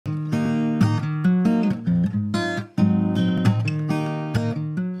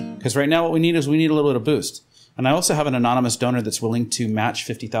Because right now what we need is we need a little bit of boost. And I also have an anonymous donor that's willing to match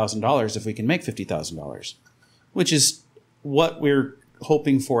 $50,000 if we can make $50,000, which is what we're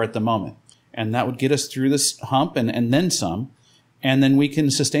hoping for at the moment. And that would get us through this hump and then some. And then we can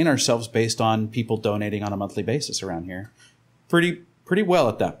sustain ourselves based on people donating on a monthly basis around here pretty well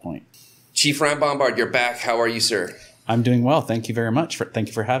at that point. Chief Ryan Bombard, you're back. How are you, sir? I'm doing well. Thank you very much. Thank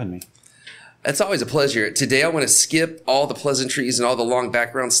you for having me. It's always a pleasure. Today I want to skip all the pleasantries and all the long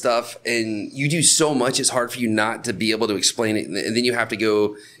background stuff. And you do so much, it's hard for you not to be able to explain it. And then you have to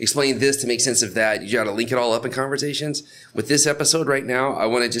go explain this to make sense of that. You got to link it all up in conversations. With this episode right now, I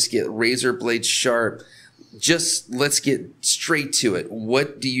want to just get razor blade sharp. Just let's get straight to it.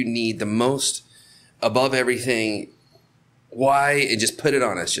 What do you need the most above everything? Why? And just put it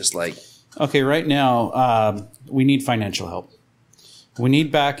on us, just like. Okay, right now, we need financial help. We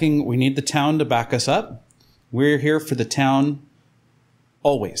need backing. We need the town to back us up. We're here for the town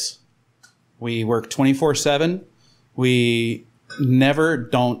always. We work 24/7. We never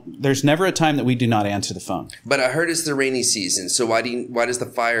don't. There's never a time that we do not answer the phone. But I heard it's the rainy season. So why does the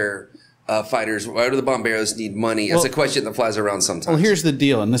fire fighters, why do the bomberos need money? That's a question that flies around sometimes. Well, here's the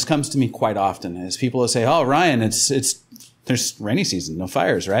deal, and this comes to me quite often, is people will say, "Oh, Ryan, there's rainy season, no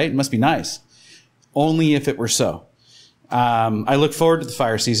fires, right? It must be nice." Only if it were so. I look forward to the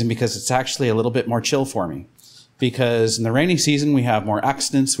fire season because it's actually a little bit more chill for me. Because in the rainy season, we have more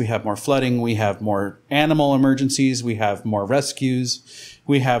accidents, we have more flooding, we have more animal emergencies, we have more rescues,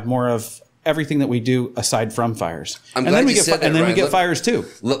 we have more of everything that we do aside from fires. I'm glad you said that, and then Ryan. we get fires too.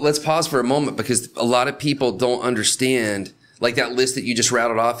 Let's pause for a moment because a lot of people don't understand, like that list that you just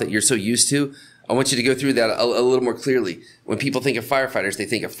rattled off that you're so used to. I want you to go through that a little more clearly. When people think of firefighters, they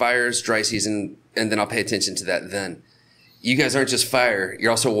think of fires, dry season, and then I'll pay attention to that then. You guys aren't just fire, you're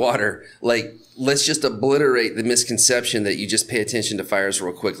also water. Like, let's just obliterate the misconception that you just pay attention to fires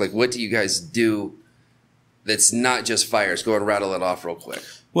real quick. Like, what do you guys do that's not just fires? Go and rattle it off real quick.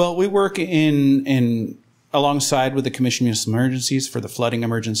 Well, we work in alongside with the Commission Municipal Emergencies for the flooding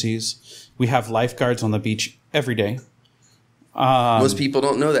emergencies. We have lifeguards on the beach every day. Most people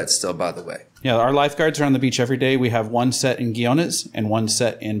don't know that still, by the way. Yeah, our lifeguards are on the beach every day. We have one set in Guiones and one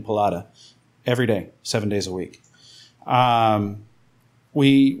set in Pilata every day, 7 days a week.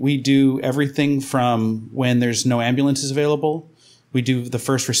 We do everything from when there's no ambulances available. We do the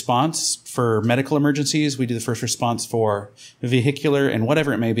first response for medical emergencies. We do the first response for vehicular and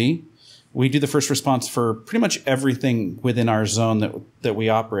whatever it may be. We do the first response for pretty much everything within our zone that we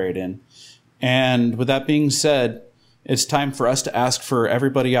operate in. And with that being said, it's time for us to ask for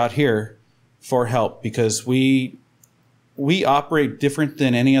everybody out here for help because we operate different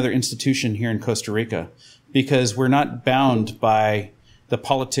than any other institution here in Costa Rica because we're not bound by the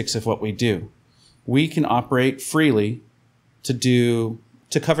politics of what we do. We can operate freely to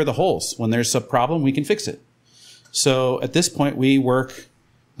cover the holes. When there's a problem, we can fix it. So at this point, we work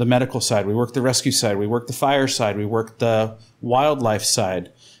the medical side, we work the rescue side, we work the fire side, we work the wildlife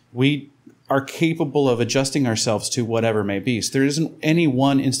side. We are capable of adjusting ourselves to whatever may be. So there isn't any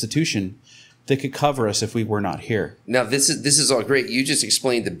one institution that could cover us if we were not here. Now, this is all great. You just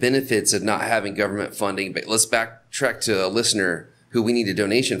explained the benefits of not having government funding, but let's backtrack to a listener who we need a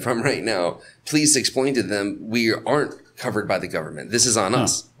donation from right now. Please explain to them we aren't covered by the government. This is on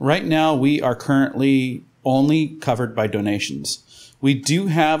us. Right now, we are currently only covered by donations. We do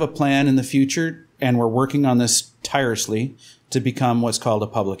have a plan in the future, and we're working on this tirelessly to become what's called a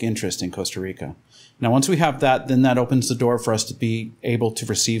public interest in Costa Rica. Now, once we have that, then that opens the door for us to be able to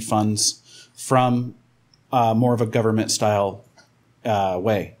receive funds from more of a government-style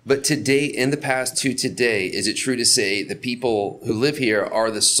way. But today, in the past to today, is it true to say the people who live here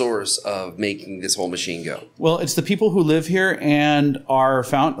are the source of making this whole machine go? Well, it's the people who live here and our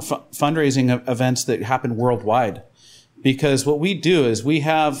fundraising events that happen worldwide. Because what we do is we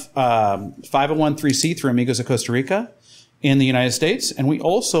have 501(c)(3) through Amigos of Costa Rica in the United States, and we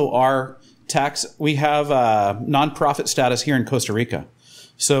also we have nonprofit status here in Costa Rica.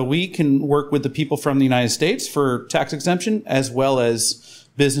 So we can work with the people from the United States for tax exemption as well as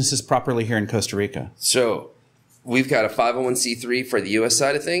businesses properly here in Costa Rica. So we've got a 501(c)(3) for the U.S.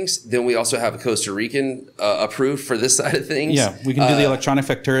 side of things. Then we also have a Costa Rican approved for this side of things. Yeah, we can do the electronic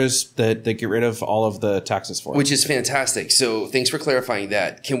facturas that get rid of all of the taxes for us. Which is fantastic. So thanks for clarifying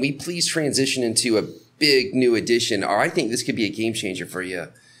that. Can we please transition into a big new addition? Or I think this could be a game changer for you.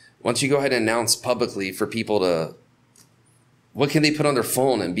 Why don't you go ahead and announce publicly for people to, what can they put on their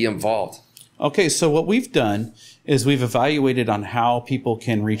phone and be involved? Okay, so what we've done is we've evaluated on how people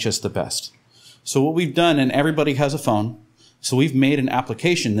can reach us the best. So what we've done, and everybody has a phone, so we've made an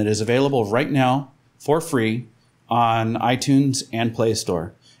application that is available right now for free on iTunes and Play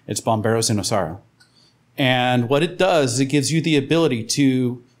Store. It's Bomberos in Nosara. And what it does is it gives you the ability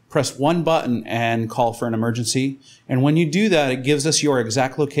to press one button and call for an emergency. And when you do that, it gives us your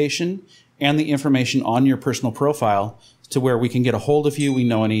exact location and the information on your personal profile to where we can get a hold of you. We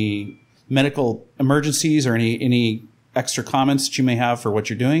know any medical emergencies or any extra comments that you may have for what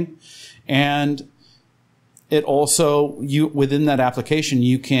you're doing. And it also, within that application,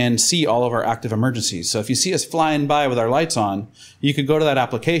 you can see all of our active emergencies. So if you see us flying by with our lights on, you could go to that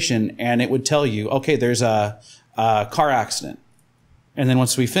application and it would tell you, okay, there's a car accident. And then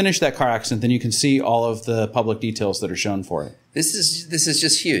once we finish that car accident, then you can see all of the public details that are shown for it. This is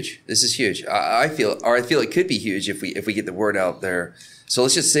just huge. This is huge. I feel it could be huge if we get the word out there. So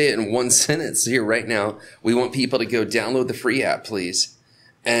let's just say it in one sentence here right now. We want people to go download the free app, please,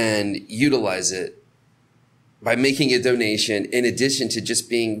 and utilize it by making a donation in addition to just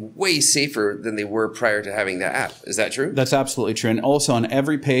being way safer than they were prior to having that app. Is that true? That's absolutely true. And also on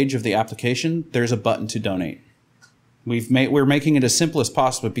every page of the application, there's a button to donate. We're making it as simple as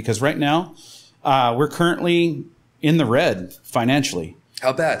possible because right now we're currently in the red financially.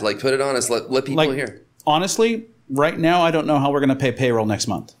 How bad? Like put it on us. Let people hear. Honestly, right now I don't know how we're going to pay payroll next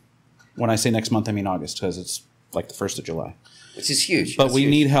month. When I say next month, I mean August because it's like the 1st of July. Which is huge. But we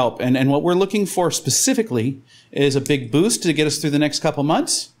need help. And what we're looking for specifically is a big boost to get us through the next couple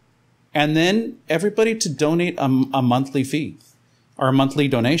months. And then everybody to donate a monthly fee or a monthly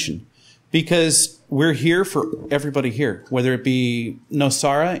donation. Because we're here for everybody here, whether it be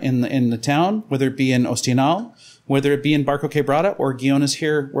Nosara in the town, whether it be in Ostinal, whether it be in Barco Quebrada or Guiones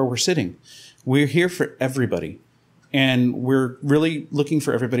here where we're sitting. We're here for everybody. And we're really looking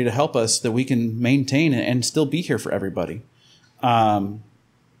for everybody to help us that we can maintain and still be here for everybody.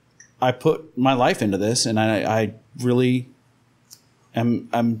 I put my life into this, and I really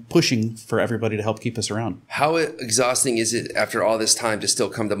I'm pushing for everybody to help keep us around. How exhausting is it after all this time to still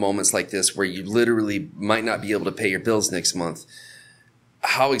come to moments like this where you literally might not be able to pay your bills next month?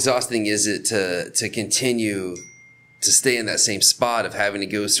 How exhausting is it to continue to stay in that same spot of having to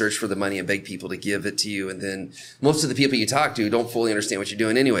go search for the money and beg people to give it to you? And then most of the people you talk to don't fully understand what you're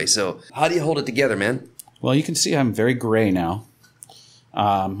doing anyway. So how do you hold it together, man? Well, you can see I'm very gray now.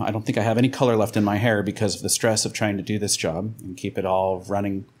 I don't think I have any color left in my hair because of the stress of trying to do this job and keep it all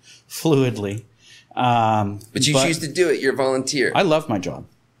running fluidly. But you choose to do it. You're a volunteer. I love my job.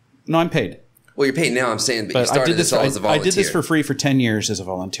 No, I'm paid. Well, you're paid now, I'm saying, but you started this all as a volunteer. I did this for free for 10 years as a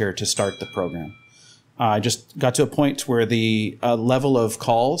volunteer to start the program. I just got to a point where the level of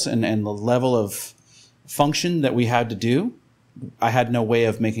calls and the level of function that we had to do, I had no way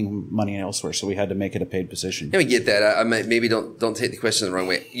of making money elsewhere, so we had to make it a paid position. Yeah, we get that. I might, maybe don't take the question the wrong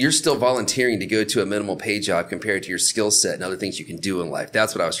way. You're still volunteering to go to a minimal pay job compared to your skill set and other things you can do in life.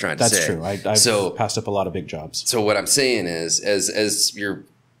 That's what I was trying to say. That's true. I've passed up a lot of big jobs. So what I'm saying is, as your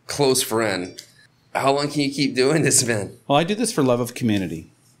close friend, how long can you keep doing this, man? Well, I do this for love of community.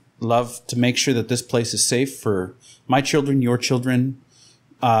 Love to make sure that this place is safe for my children, your children,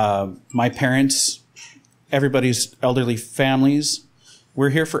 my parents, everybody's elderly families.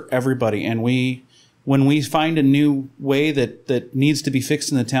 We're here for everybody. And when we find a new way that needs to be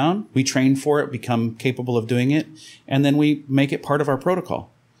fixed in the town, we train for it, become capable of doing it, and then we make it part of our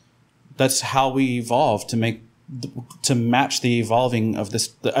protocol. That's how we evolve to match the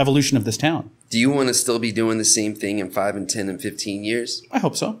evolution of this town. Do you want to still be doing the same thing in 5 and 10 and 15 years? I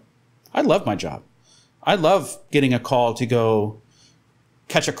hope so. I love my job. I love getting a call to go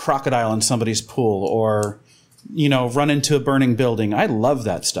catch a crocodile in somebody's pool or, run into a burning building. I love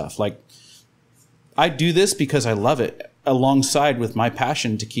that stuff. Like, I do this because I love it alongside with my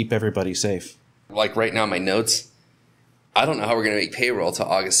passion to keep everybody safe. Like right now, my notes, I don't know how we're going to make payroll till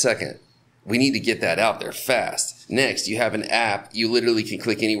August 2nd. We need to get that out there fast. Next, you have an app. You literally can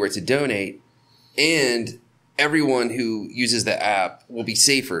click anywhere to donate, and everyone who uses the app will be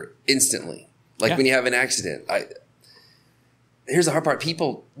safer instantly. Like when you have an accident. Here's the hard part.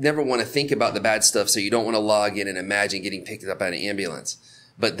 People never want to think about the bad stuff, so you don't want to log in and imagine getting picked up by an ambulance.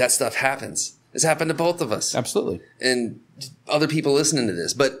 But that stuff happens. It's happened to both of us. Absolutely. And other people listening to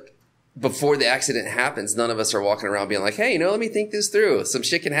this. But before the accident happens, none of us are walking around being like, hey, let me think this through. Some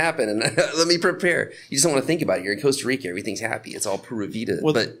shit can happen, and let me prepare. You just don't want to think about it. You're in Costa Rica. Everything's happy. It's all pura vida.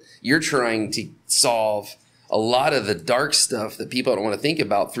 Well, but you're trying to solve a lot of the dark stuff that people don't want to think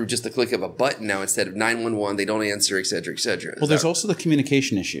about through just the click of a button now instead of 911. They don't answer, et cetera, et cetera. Well, there's also the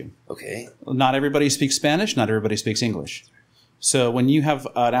communication issue. Okay. Not everybody speaks Spanish. Not everybody speaks English. So when you have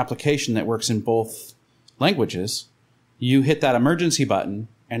an application that works in both languages, you hit that emergency button,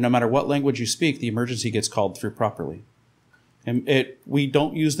 and no matter what language you speak, the emergency gets called through properly. And we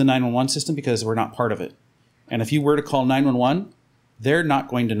don't use the 911 system because we're not part of it. And if you were to call 911, they're not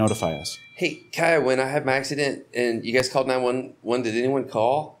going to notify us. Hey, Kaya, when I had my accident and you guys called 911, did anyone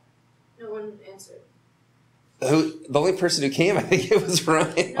call? No one answered. The only person who came, I think it was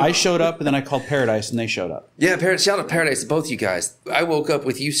Ryan. I showed up, and then I called Paradise, and they showed up. Yeah, shout out Paradise to both you guys. I woke up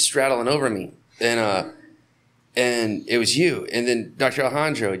with you straddling over me, and it was you, and then Dr.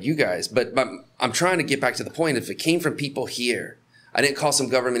 Alejandro, and you guys. But I'm trying to get back to the point. If it came from people here, I didn't call some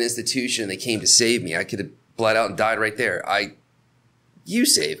government institution, and they came to save me. I could have bled out and died right there. You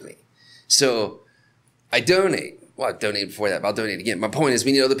saved me. So I donate. Well, I donated before that, but I'll donate again. My point is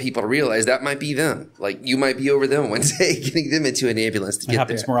we need other people to realize that might be them. Like, you might be over them one day, getting them into an ambulance to get there. It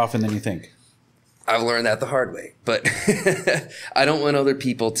happens more often than you think. I've learned that the hard way. But I don't want other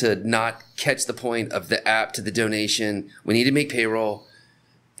people to not catch the point of the app to the donation. We need to make payroll,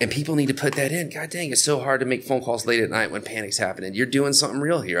 and people need to put that in. God dang, it's so hard to make phone calls late at night when panic's happening. You're doing something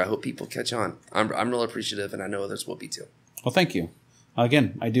real here. I hope people catch on. I'm real appreciative, and I know others will be too. Well, thank you.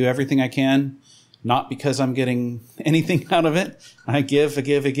 Again, I do everything I can. Not because I'm getting anything out of it. I give.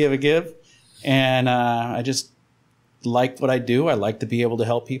 And I just like what I do. I like to be able to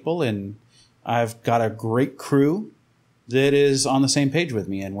help people. And I've got a great crew that is on the same page with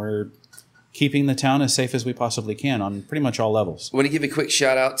me. And we're keeping the town as safe as we possibly can on pretty much all levels. I want to give a quick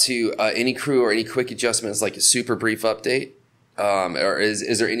shout out to any crew or any quick adjustments, like a super brief update. Or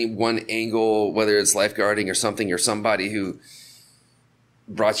is there any one angle, whether it's lifeguarding or something, or somebody who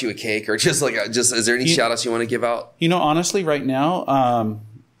brought you a cake, or just is there any shout outs you want to give out? Honestly, right now,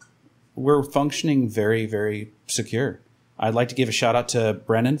 we're functioning very, very secure. I'd like to give a shout out to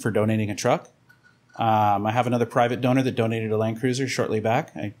Brennan for donating a truck. I have another private donor that donated a Land Cruiser shortly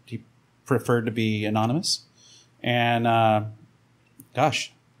back. He preferred to be anonymous. And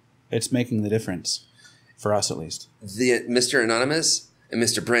gosh, it's making the difference for us, at least. Mr. Anonymous and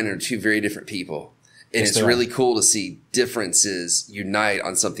Mr. Brennan are two very different people. And it's really cool to see differences unite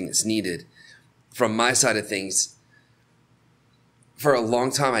on something that's needed. From my side of things, for a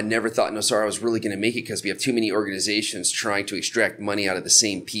long time, I never thought NOSARA was really going to make it because we have too many organizations trying to extract money out of the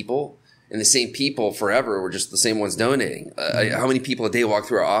same people. And the same people forever were just the same ones donating. How many people a day walk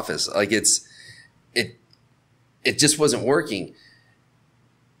through our office? Like, it just wasn't working.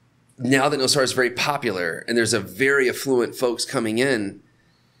 Now that NOSARA is very popular and there's a very affluent folks coming in,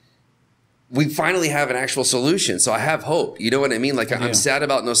 we finally have an actual solution. So I have hope. You know what I mean? Like, I'm sad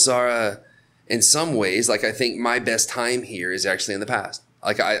about NOSARA in some ways. Like, I think my best time here is actually in the past.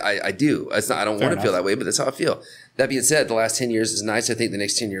 Like, I do. It's not, I don't want to feel that way, but that's how I feel. That being said, the last 10 years is nice. I think the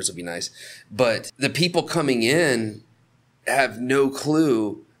next 10 years will be nice. But the people coming in have no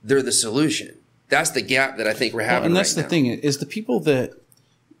clue they're the solution. That's the gap that I think we're having right now. And that's the thing, is the people that,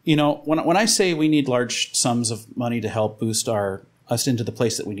 when I say we need large sums of money to help boost us into the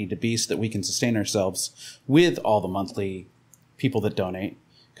place that we need to be so that we can sustain ourselves with all the monthly people that donate.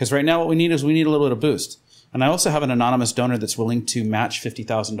 Because right now what we need is a little bit of boost. And I also have an anonymous donor that's willing to match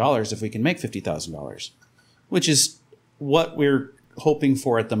 $50,000 if we can make $50,000, which is what we're hoping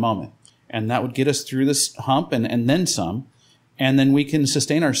for at the moment. And that would get us through this hump and then some. And then we can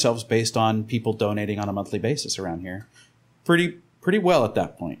sustain ourselves based on people donating on a monthly basis around here. Pretty well at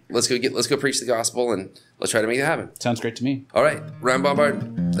that point. Let's go preach the gospel, and let's try to make it happen. Sounds great to me. All right. Ryan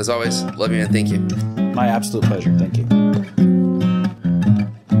Bombard, as always, love you, man. Thank you. My absolute pleasure. Thank you.